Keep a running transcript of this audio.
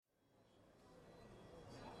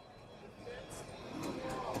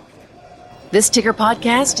This Ticker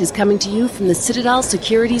podcast is coming to you from the Citadel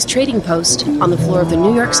Securities Trading Post on the floor of the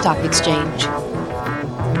New York Stock Exchange.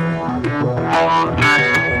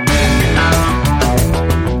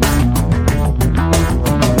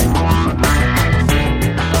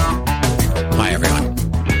 Hi, everyone.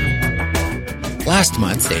 Last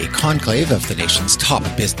month, a conclave of the nation's top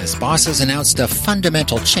business bosses announced a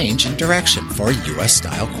fundamental change in direction for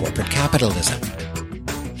U.S.-style corporate capitalism.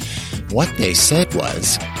 What they said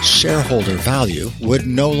was shareholder value would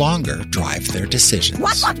no longer drive their decisions.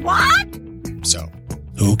 What? So,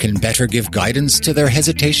 who can better give guidance to their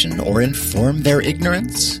hesitation or inform their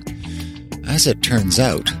ignorance? As it turns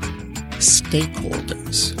out,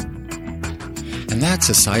 stakeholders. And that's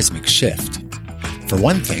a seismic shift. For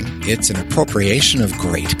one thing, it's an appropriation of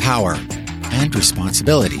great power and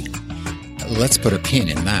responsibility. Let's put a pin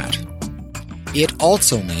in that. It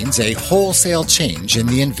also means a wholesale change in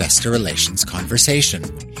the investor relations conversation.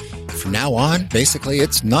 From now on, basically,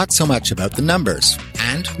 it's not so much about the numbers.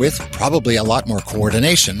 And with probably a lot more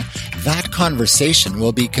coordination, that conversation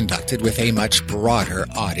will be conducted with a much broader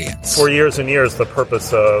audience. For years and years, the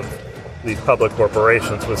purpose of these public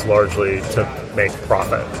corporations was largely to make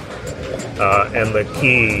profit. And the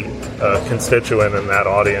key constituent in that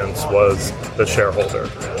audience was the shareholder.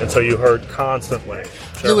 And so you heard constantly.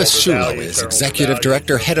 Louis Shulo is Executive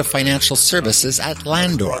Director, Head of Financial Services at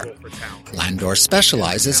Landor. Landor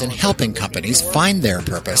specializes in helping companies find their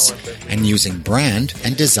purpose and using brand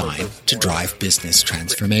and design to drive business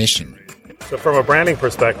transformation. So from a branding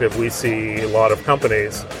perspective, we see a lot of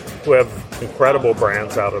companies who have incredible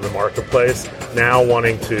brands out in the marketplace now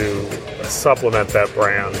wanting to supplement that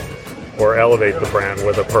brand or elevate the brand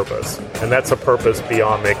with a purpose. And that's a purpose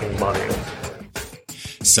beyond making money.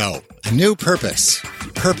 So, a new purpose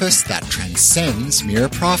that transcends mere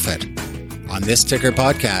profit. On this Ticker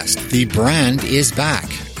podcast, the brand is back.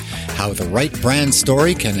 How the right brand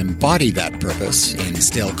story can embody that purpose,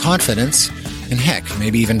 instill confidence, and heck,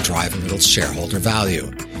 maybe even drive a little shareholder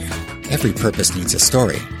value. Every purpose needs a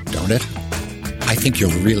story, don't it? I think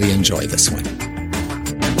you'll really enjoy this one.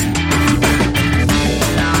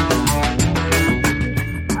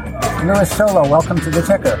 Louis Shulo, welcome to the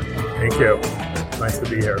Ticker. Thank you. Nice to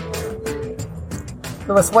be here.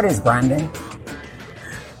 Louis, what is branding?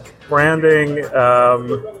 Branding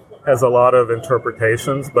has a lot of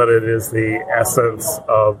interpretations, but it is the essence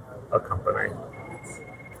of a company.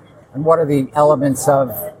 And what are the elements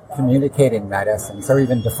of communicating that essence or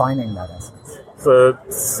even defining that essence? It's a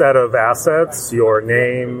set of assets, your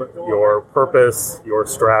name, your purpose, your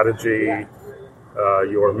strategy,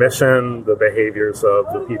 your mission, the behaviors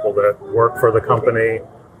of the people that work for the company,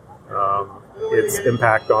 its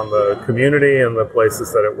impact on the community and the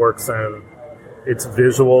places that it works in, its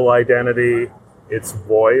visual identity, its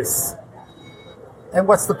voice. And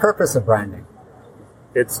what's the purpose of branding?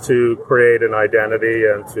 It's to create an identity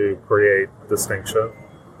and to create distinction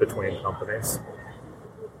between companies.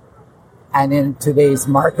 And in today's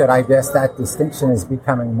market, I guess that distinction is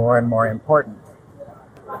becoming more and more important.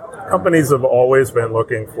 Companies have always been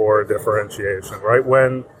looking for differentiation, right?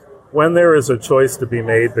 When there is a choice to be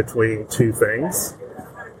made between two things,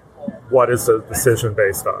 what is the decision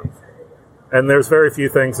based on? And there's very few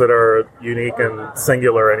things that are unique and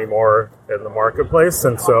singular anymore in the marketplace.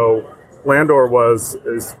 And so Landor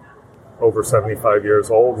is over 75 years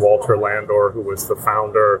old. Walter Landor, who was the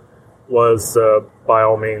founder, was by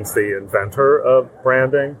all means the inventor of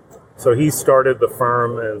branding. So he started the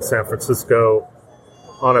firm in San Francisco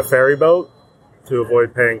on a ferry boat to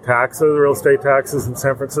avoid paying taxes, real estate taxes in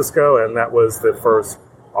San Francisco, and that was the first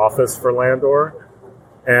office for Landor.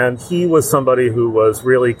 And he was somebody who was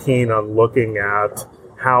really keen on looking at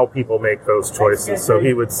how people make those choices. So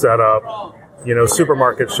he would set up,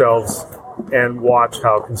 supermarket shelves and watch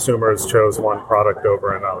how consumers chose one product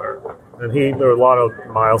over another. And there were a lot of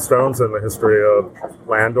milestones in the history of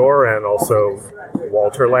Landor and also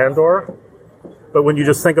Walter Landor. But when you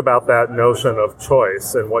just think about that notion of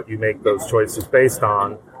choice and what you make those choices based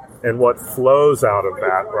on and what flows out of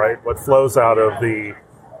that, right? What flows out of the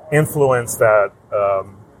influence that,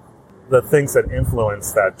 the things that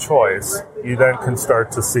influence that choice, you then can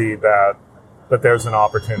start to see that there's an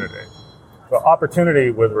opportunity. The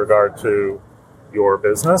opportunity with regard to your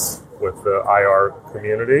business, with the IR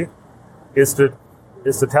community, is to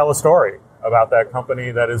tell a story about that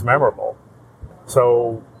company that is memorable.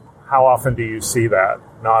 So how often do you see that?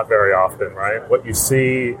 Not very often, right? What you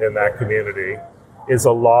see in that community is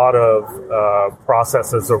a lot of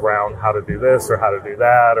processes around how to do this or how to do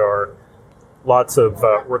that, or lots of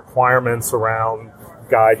requirements around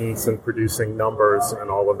guidance and producing numbers and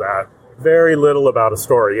all of that. Very little about a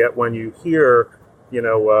story. Yet when you hear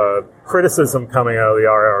criticism coming out of the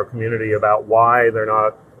IR community about why they're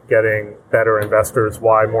not getting better investors,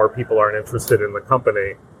 why more people aren't interested in the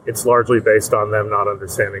company. It's largely based on them not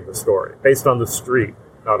understanding the story, based on the street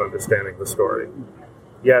not understanding the story.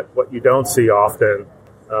 Yet what you don't see often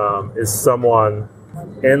is someone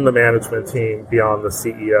in the management team beyond the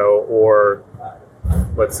CEO or,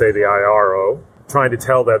 let's say, the IRO, trying to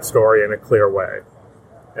tell that story in a clear way.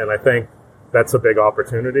 And I think that's a big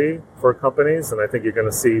opportunity for companies, and I think you're going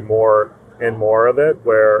to see more and more of it,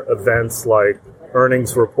 where events like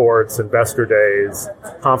earnings reports, investor days,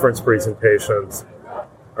 conference presentations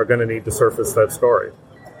are going to need to surface that story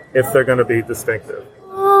if they're going to be distinctive.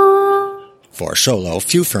 For Sholo,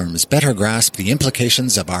 few firms better grasp the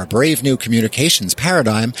implications of our brave new communications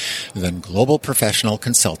paradigm than global professional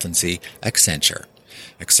consultancy Accenture.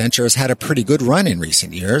 Accenture has had a pretty good run in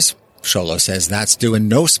recent years. Sholo says that's due in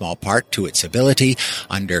no small part to its ability,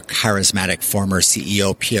 under charismatic former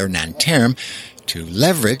CEO Pierre Nanterme, to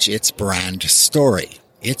leverage its brand story,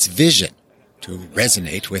 its vision, to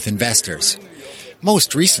resonate with investors.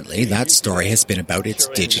 Most recently, that story has been about its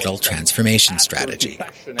digital transformation strategy.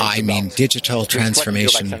 I mean digital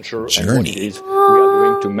transformation journey. We are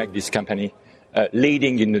doing to make this company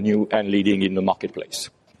leading in the new and leading in the marketplace.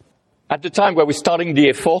 At the time where we're starting the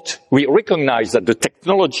effort, we recognized that the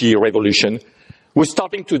technology revolution was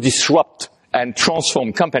starting to disrupt and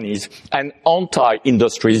transform companies and entire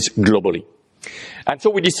industries globally. And so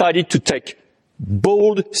we decided to take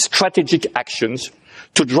bold strategic actions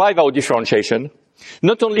to drive our differentiation,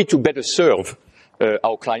 not only to better serve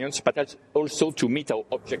our clients, but also to meet our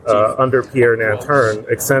objectives. Under Pierre Nanterme,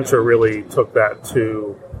 Accenture really took that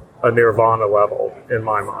to a nirvana level, in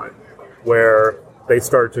my mind, where they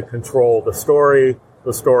started to control the story.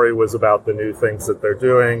 The story was about the new things that they're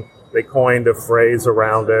doing. They coined a phrase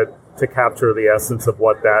around it to capture the essence of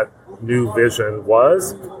what that new vision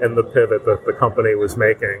was and the pivot that the company was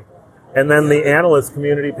making. And then the analyst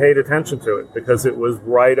community paid attention to it because it was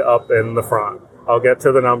right up in the front. I'll get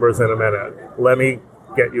to the numbers in a minute. Let me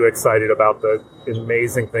get you excited about the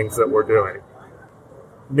amazing things that we're doing.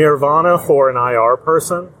 Nirvana for an IR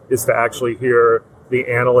person is to actually hear the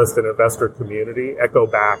analyst and investor community echo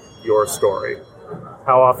back your story.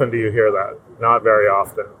 How often do you hear that? Not very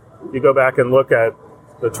often. You go back and look at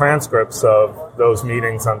the transcripts of those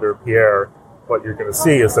meetings under Pierre, what you're going to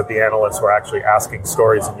see is that the analysts were actually asking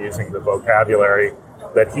stories and using the vocabulary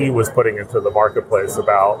that he was putting into the marketplace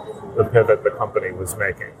about the pivot the company was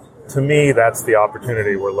making. To me, that's the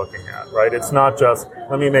opportunity we're looking at, right? It's not just,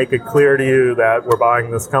 let me make it clear to you that we're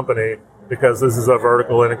buying this company because this is a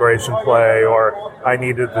vertical integration play, or I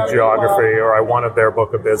needed the geography, or I wanted their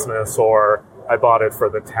book of business, or I bought it for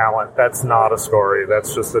the talent. That's not a story.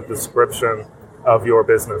 That's just a description of your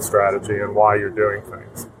business strategy and why you're doing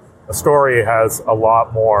things. A story has a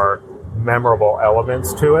lot more memorable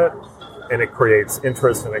elements to it, and it creates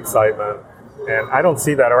interest and excitement. And I don't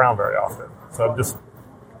see that around very often. So I'm just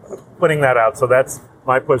putting that out. So that's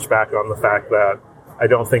my pushback on the fact that I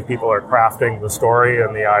don't think people are crafting the story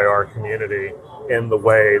in the IR community in the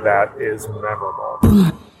way that is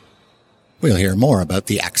memorable. We'll hear more about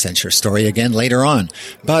the Accenture story again later on,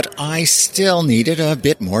 but I still needed a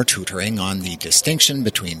bit more tutoring on the distinction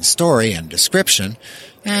between story and description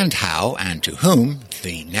and how and to whom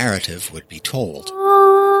the narrative would be told.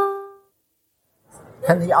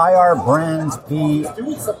 Can the IR brand be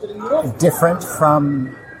different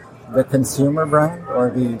from the consumer brand or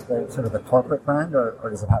the sort of the corporate brand, or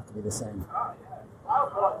does it have to be the same?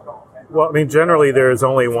 Well, I mean, generally there is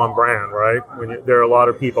only one brand, right? There are a lot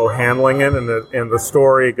of people handling it, and the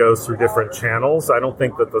story goes through different channels. I don't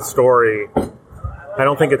think it's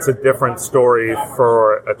a different story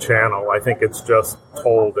for a channel. I think it's just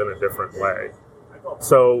told in a different way.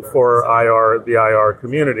 So for the IR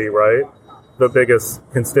community, right, the biggest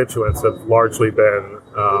constituents have largely been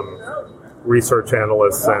research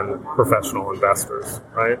analysts and professional investors,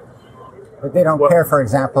 right? But they don't care, for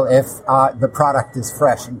example, if the product is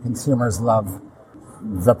fresh and consumers love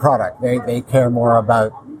the product. They care more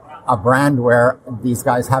about a brand where these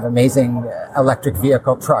guys have amazing electric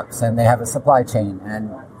vehicle trucks and they have a supply chain, and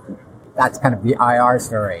that's kind of the IR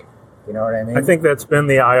story. You know what I mean? I think that's been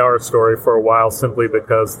the IR story for a while, simply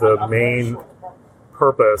because the main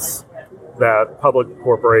purpose that public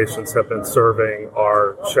corporations have been serving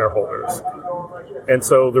are shareholders. And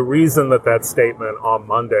so the reason that statement on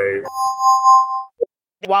Monday...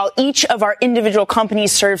 While each of our individual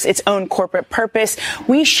companies serves its own corporate purpose,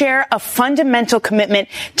 we share a fundamental commitment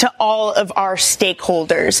to all of our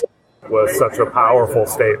stakeholders. Was such a powerful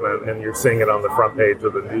statement, and you're seeing it on the front page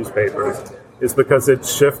of the newspapers, is because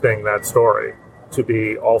it's shifting that story to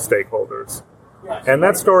be all stakeholders. And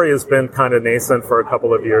that story has been kind of nascent for a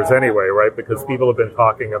couple of years anyway, right? Because people have been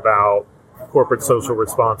talking about corporate social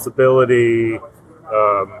responsibility,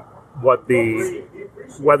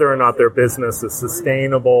 whether or not their business is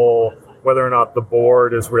sustainable, whether or not the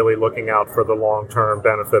board is really looking out for the long-term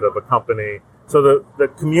benefit of a company. So the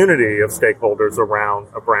community of stakeholders around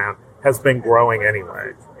a brand has been growing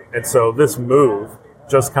anyway. And so this move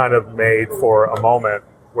just kind of made for a moment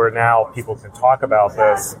where now people can talk about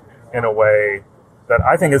this in a way that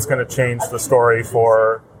I think is going to change the story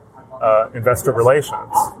for investor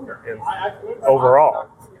relations overall.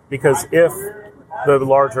 Because if the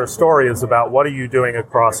larger story is about what are you doing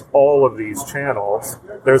across all of these channels,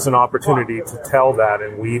 there's an opportunity to tell that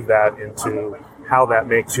and weave that into how that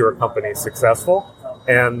makes your company successful.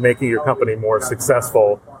 And making your company more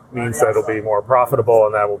successful means that it'll be more profitable,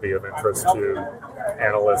 and that will be of interest to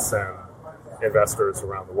analysts and investors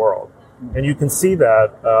around the world. And you can see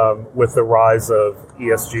that with the rise of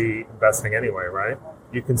ESG investing anyway, right?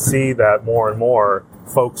 You can see that more and more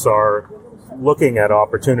folks are looking at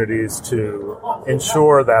opportunities to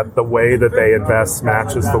ensure that the way that they invest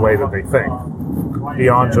matches the way that they think,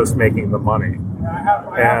 beyond just making the money.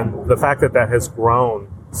 And the fact that that has grown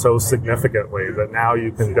so significantly that now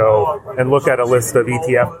you can go and look at a list of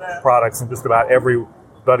ETF products and just about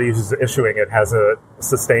everybody who's issuing it has a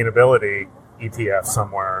sustainability ETF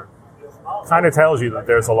somewhere, kind of tells you that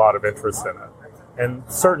there's a lot of interest in it. And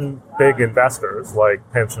certain big investors, like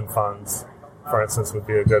pension funds, for instance, would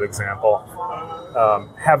be a good example,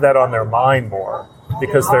 have that on their mind more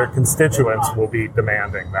because their constituents will be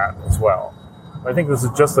demanding that as well. I think this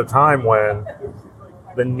is just a time when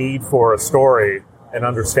the need for a story, an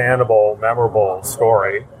understandable, memorable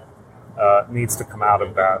story, needs to come out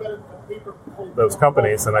of those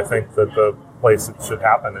companies. And I think that the place it should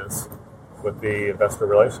happen is with the investor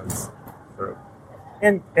relations group.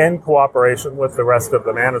 In cooperation with the rest of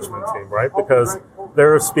the management team, right? Because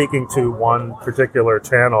they're speaking to one particular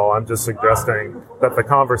channel. I'm just suggesting that the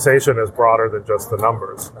conversation is broader than just the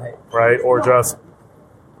numbers, right? Or just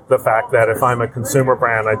the fact that if I'm a consumer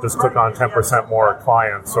brand, I just took on 10% more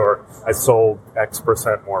clients, or I sold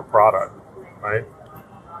X% more product, right?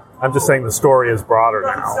 I'm just saying the story is broader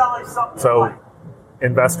now. So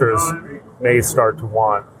investors may start to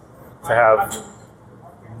want to have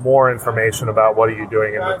more information about what are you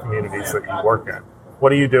doing in the communities that you work in.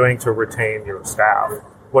 What are you doing to retain your staff?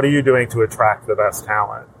 What are you doing to attract the best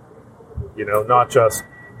talent? You know, not just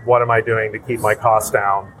what am I doing to keep my costs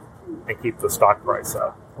down and keep the stock price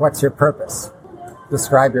up. What's your purpose?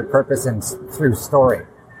 Describe your purpose through story.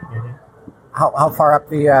 Mm-hmm. How far up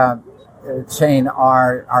the chain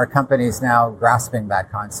are companies now grasping that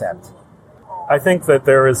concept? I think that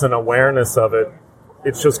there is an awareness of it.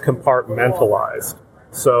 It's just compartmentalized.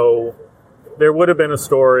 So there would have been a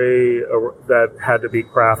story that had to be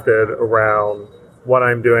crafted around what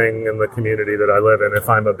I'm doing in the community that I live in if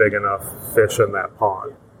I'm a big enough fish in that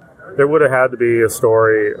pond. There would have had to be a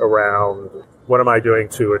story around what am I doing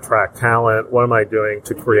to attract talent? What am I doing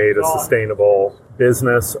to create a sustainable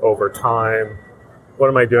business over time? What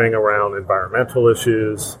am I doing around environmental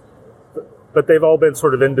issues? But they've all been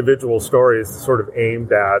sort of individual stories sort of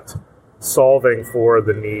aimed at solving for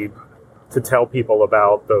the need to tell people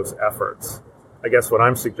about those efforts. I guess what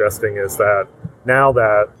I'm suggesting is that now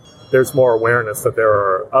that there's more awareness that there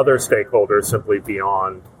are other stakeholders simply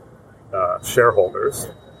beyond shareholders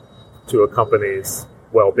to a company's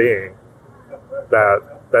well-being,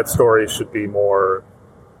 that story should be more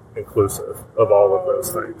inclusive of all of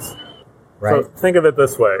those things. Right. So think of it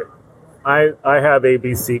this way. I have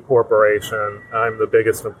ABC Corporation. I'm the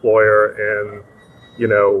biggest employer in,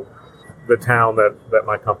 the town that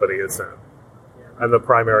my company is in. I'm the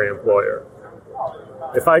primary employer.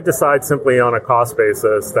 If I decide simply on a cost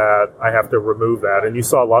basis that I have to remove that, and you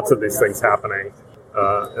saw lots of these things happening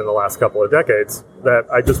in the last couple of decades, that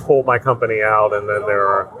I just pulled my company out and then there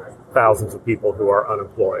are thousands of people who are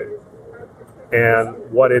unemployed.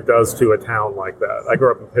 And what it does to a town like that. I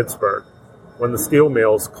grew up in Pittsburgh. When the steel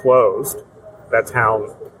mills closed, that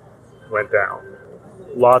town went down.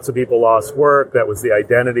 Lots of people lost work. That was the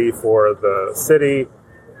identity for the city.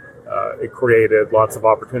 It created lots of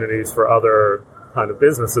opportunities for other kind of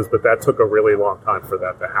businesses, but that took a really long time for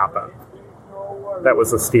that to happen. That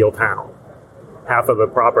was a steel town. Half of the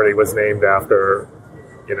property was named after,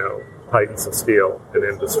 titans of steel in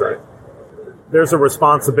industry. There's a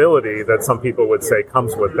responsibility that some people would say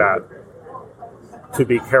comes with that, to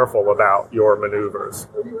be careful about your maneuvers.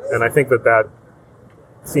 And I think that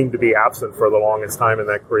seemed to be absent for the longest time, and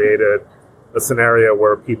that created a scenario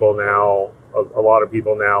where a lot of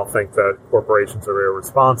people now think that corporations are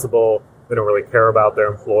irresponsible, They don't really care about their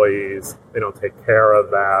employees. They don't take care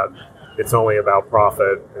of that. It's only about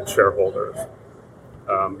profit and shareholders.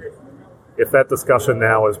 If that discussion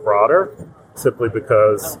now is broader, simply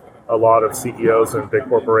because a lot of CEOs and big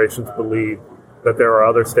corporations believe that there are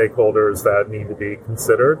other stakeholders that need to be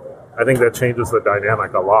considered, I think that changes the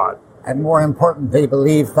dynamic a lot. And more important, they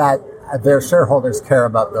believe that their shareholders care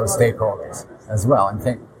about those stakeholders as well and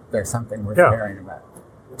think there's something worth caring about.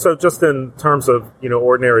 So just in terms of,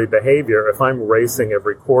 ordinary behavior, if I'm racing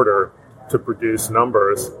every quarter to produce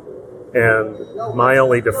numbers and my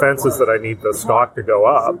only defense is that I need the stock to go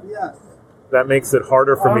up, that makes it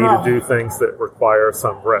harder for me to do things that require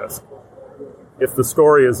some risk. If the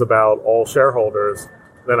story is about all shareholders,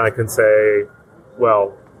 then I can say,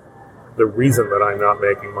 well, the reason that I'm not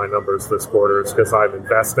making my numbers this quarter is because I'm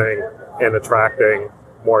investing and attracting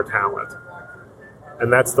more talent.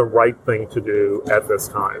 And that's the right thing to do at this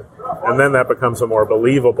time. And then that becomes a more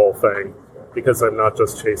believable thing because I'm not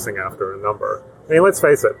just chasing after a number. I mean, let's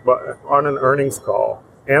face it, on an earnings call,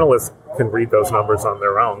 analysts can read those numbers on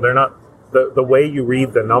their own. They're not, the way you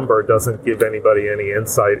read the number doesn't give anybody any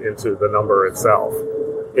insight into the number itself.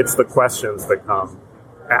 It's the questions that come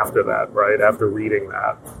after that, right? After reading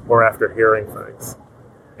that or after hearing things.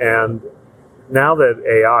 And now that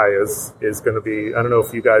AI is going to be, I don't know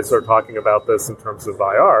if you guys are talking about this in terms of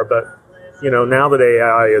IR, but, now that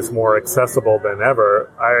AI is more accessible than ever,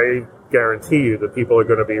 I guarantee you that people are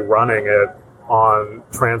going to be running it on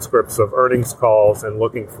transcripts of earnings calls and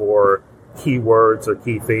looking for keywords or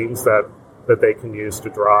key themes that they can use to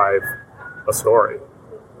drive a story.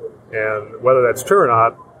 And whether that's true or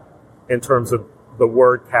not, in terms of the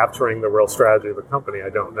word capturing the real strategy of the company, I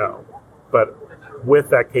don't know. But with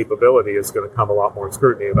that capability is going to come a lot more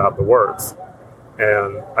scrutiny about the words.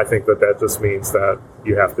 And I think that just means that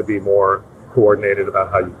you have to be more coordinated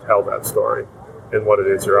about how you tell that story and what it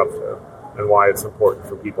is you're up to and why it's important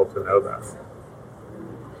for people to know that.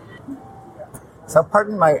 So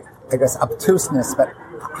pardon my, obtuseness, but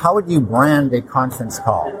how would you brand a conference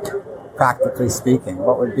call, practically speaking?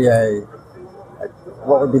 What would be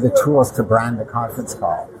the tools to brand a conference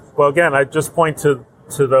call? Well, again, I just point to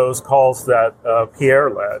those calls that Pierre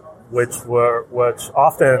led, which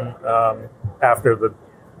often, after the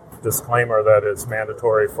disclaimer that is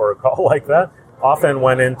mandatory for a call like that, often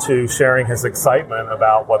went into sharing his excitement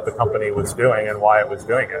about what the company was doing and why it was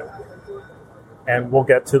doing it. And we'll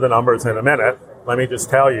get to the numbers in a minute. Let me just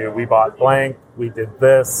tell you, we bought blank, we did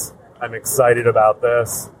this, I'm excited about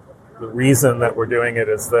this, the reason that we're doing it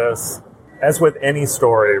is this. As with any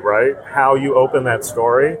story, right, how you open that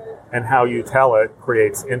story and how you tell it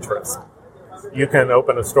creates interest. You can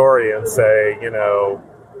open a story and say,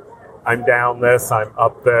 I'm down this, I'm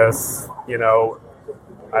up this,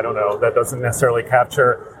 I don't know, that doesn't necessarily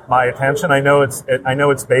capture my attention. I know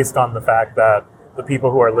it's based on the fact that the people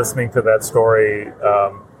who are listening to that story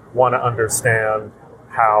want to understand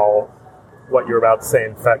how what you're about to say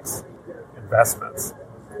affects investments.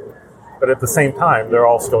 But at the same time, they're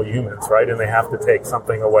all still humans, right? And they have to take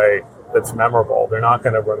something away that's memorable. They're not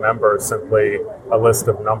going to remember simply a list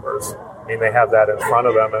of numbers. I mean, they have that in front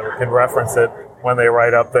of them and can reference it when they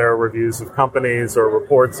write up their reviews of companies or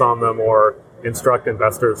reports on them or instruct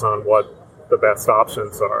investors on what the best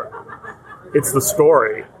options are. It's the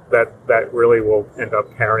story that really will end up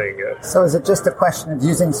carrying it. So is it just a question of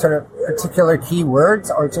using sort of particular keywords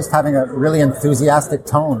or just having a really enthusiastic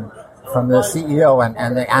tone from the CEO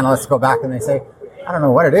and the analysts go back and they say, I don't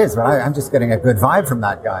know what it is, but I'm just getting a good vibe from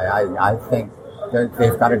that guy. I think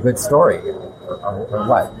they've got a good story or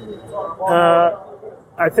what?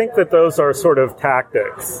 I think that those are sort of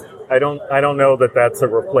tactics. I don't know that that's a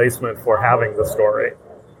replacement for having the story.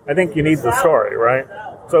 I think you need the story, right?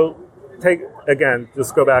 So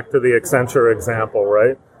just go back to the Accenture example,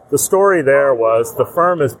 right? The story there was the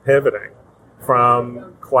firm is pivoting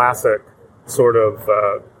from classic sort of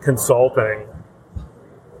consulting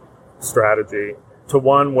strategy to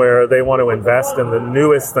one where they want to invest in the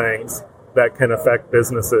newest things that can affect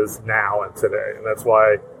businesses now and today. And that's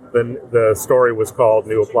why the story was called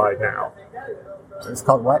New Applied Now. It's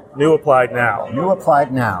called what? New Applied Now. New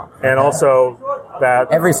Applied Now. And also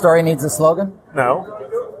that... Every story needs a slogan?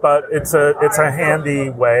 No, but it's a handy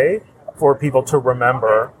way for people to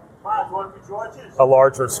remember a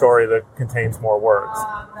larger story that contains more words.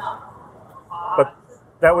 But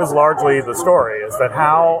that was largely the story, is that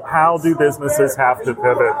how do businesses have to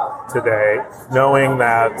pivot today, knowing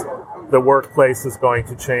that the workplace is going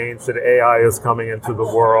to change, that AI is coming into the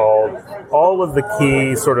world, all of the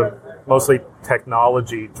key sort of mostly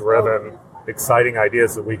technology-driven, exciting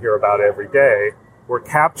ideas that we hear about every day were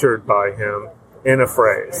captured by him in a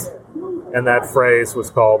phrase. And that phrase was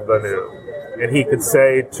called the new. And he could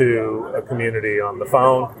say to a community on the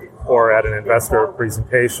phone or at an investor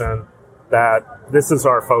presentation that this is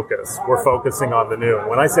our focus. We're focusing on the new. And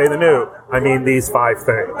when I say the new, I mean these 5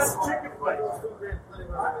 things.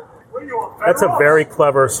 That's a very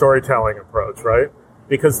clever storytelling approach, right?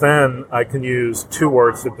 Because then I can use 2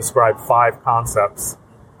 words to describe 5 concepts,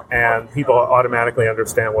 and people automatically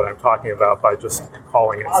understand what I'm talking about by just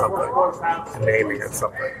calling it something and naming it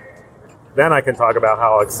something. Then I can talk about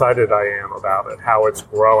how excited I am about it, how it's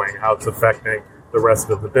growing, how it's affecting the rest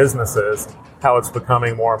of the businesses, how it's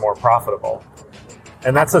becoming more and more profitable.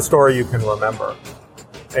 And that's a story you can remember.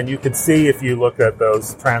 And you can see if you look at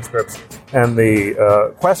those transcripts and the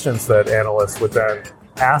questions that analysts would then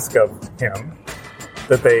ask of him,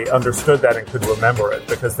 that they understood that and could remember it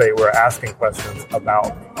because they were asking questions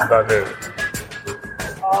about the new.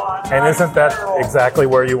 And isn't that exactly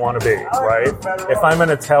where you want to be, right? If I'm going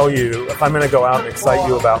to tell you, if I'm going to go out and excite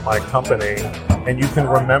you about my company, and you can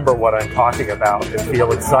remember what I'm talking about and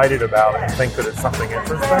feel excited about it and think that it's something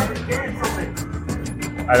interesting,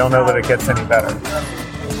 I don't know that it gets any better.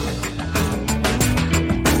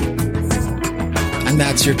 And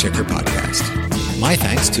that's your Ticker Podcast. My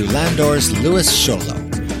thanks to Landor's Louis Scholo.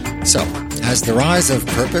 So, has the rise of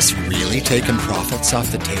purpose really taken profits off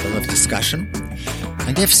the table of discussion?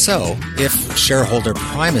 And if so, if shareholder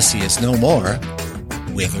primacy is no more,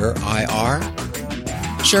 whither IR?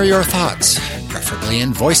 Share your thoughts, preferably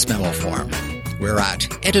in voice memo form. We're at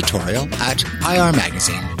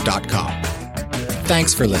editorial@irmagazine.com.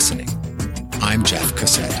 Thanks for listening. I'm Jeff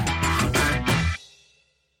Cassett.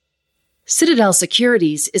 Citadel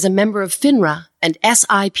Securities is a member of FINRA and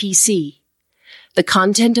SIPC. The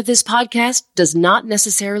content of this podcast does not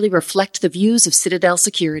necessarily reflect the views of Citadel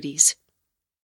Securities.